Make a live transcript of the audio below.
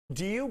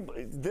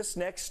This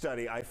next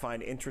study I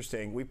find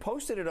interesting. We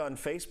posted it on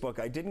Facebook.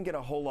 I didn't get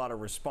a whole lot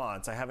of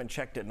response. I haven't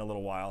checked it in a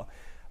little while.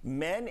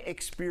 Men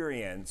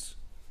experience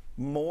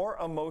more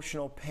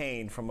emotional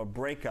pain from a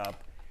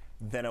breakup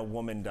than a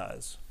woman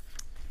does.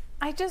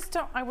 I just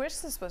don't. I wish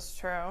this was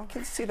true. I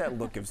can see that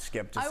look of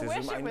skepticism. I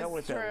wish it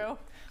was true.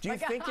 Do you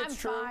think it's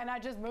true? I'm fine. I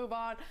just move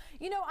on.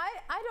 You know,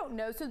 I don't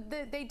know. So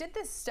they did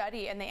this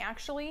study, and they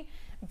actually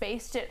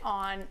based it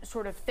on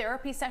sort of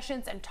therapy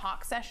sessions and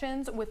talk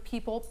sessions with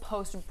people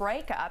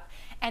post-breakup,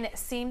 and it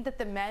seemed that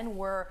the men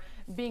were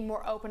being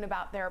more open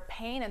about their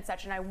pain and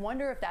such. And I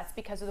wonder if that's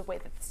because of the way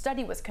that the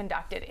study was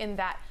conducted, in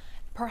that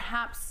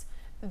perhaps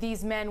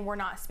these men were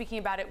not speaking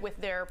about it with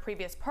their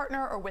previous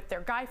partner or with their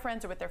guy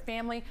friends or with their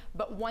family,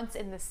 but once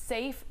in the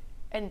safe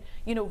and,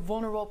 you know,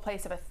 vulnerable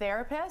place of a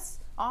therapist's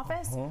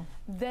office,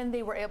 then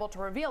they were able to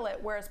reveal it,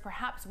 whereas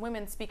perhaps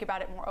women speak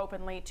about it more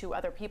openly to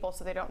other people,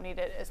 so they don't need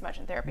it as much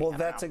in therapy. Well,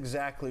 that's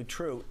exactly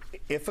true.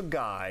 If a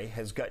guy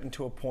has gotten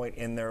to a point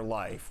in their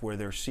life where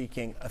they're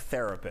seeking a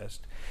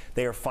therapist,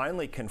 they are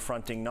finally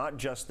confronting not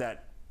just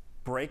that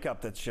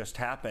breakup that's just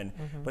happened,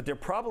 but they're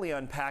probably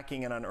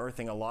unpacking and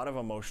unearthing a lot of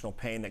emotional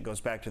pain that goes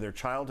back to their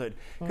childhood.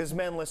 Because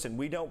men, listen,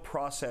 we don't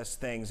process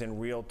things in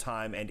real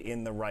time and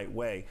in the right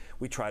way.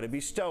 We try to be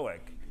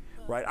stoic,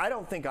 right? I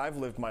don't think I've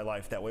lived my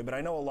life that way, but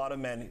I know a lot of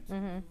men,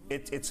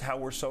 it's how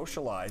we're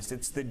socialized.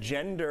 It's the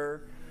gender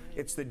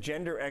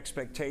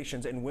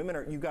expectations, and women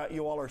are,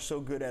 you all are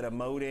so good at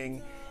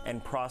emoting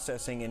and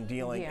processing and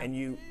dealing, and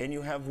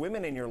you have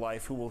women in your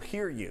life who will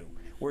hear you,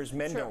 whereas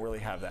men don't really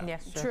have that.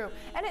 Yes, true.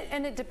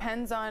 And it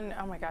depends on,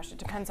 oh my gosh, it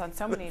depends on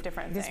so many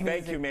different things.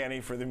 Thank you, Manny,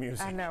 for the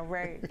music. I know,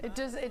 right?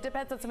 It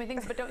depends on so many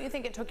things, but don't you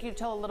think it took you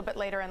till a little bit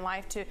later in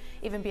life to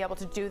even be able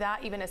to do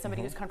that, even as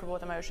somebody who's comfortable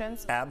with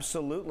emotions?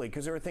 Absolutely,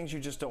 because there are things you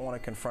just don't want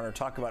to confront or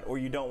talk about, or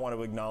you don't want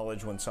to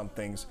acknowledge when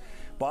something's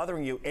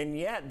bothering you. And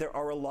yet, there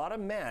are a lot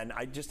of men,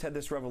 I just had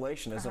this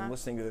revelation as I'm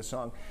listening to this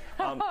song.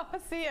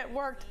 See, it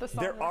worked, the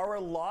song. There are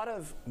a lot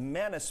of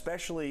men,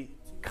 especially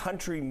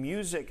country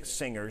music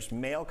singers,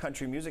 male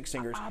country music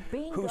singers,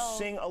 who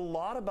sing a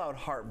lot about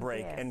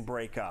heartbreak and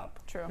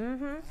breakup.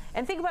 True.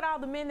 And think about all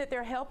the men that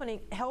they're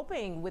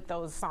helping with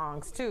those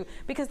songs too.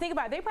 Because think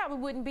about it, they probably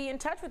wouldn't be in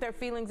touch with their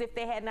feelings if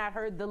they had not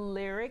heard the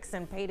lyrics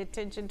and paid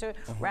attention to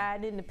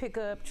riding in the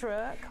pickup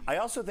truck. I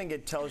also think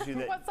it tells you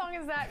that. What song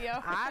is that,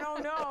 yo? I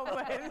don't know,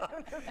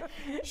 but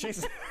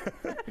she's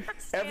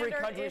every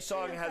country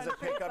song has a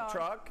pickup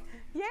truck.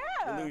 Yeah.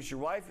 You lose your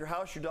wife, your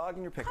house, your dog,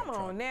 and your pickup truck.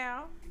 Come on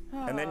now.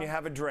 And then you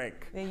have a drink.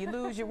 Then you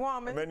lose your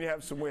woman. And then you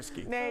have some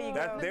whiskey. There you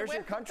go. There's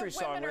your country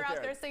song right there. Women are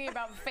out there singing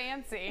about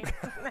fancy.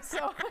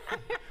 So,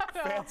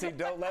 fancy,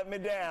 don't let me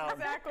down.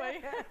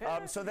 Exactly.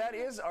 So that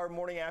is our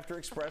Morning After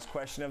Express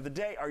question of the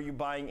day. Are you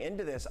buying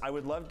into this? I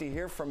would love to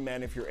hear from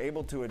men if you're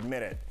able to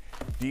admit it.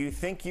 Do you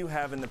think you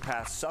have in the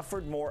past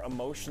suffered more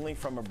emotionally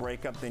from a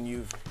breakup than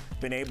you've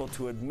been able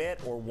to admit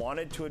or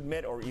wanted to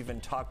admit or even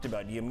talked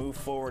about? Do you move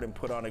forward and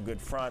put on a good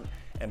front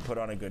and put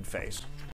on a good face?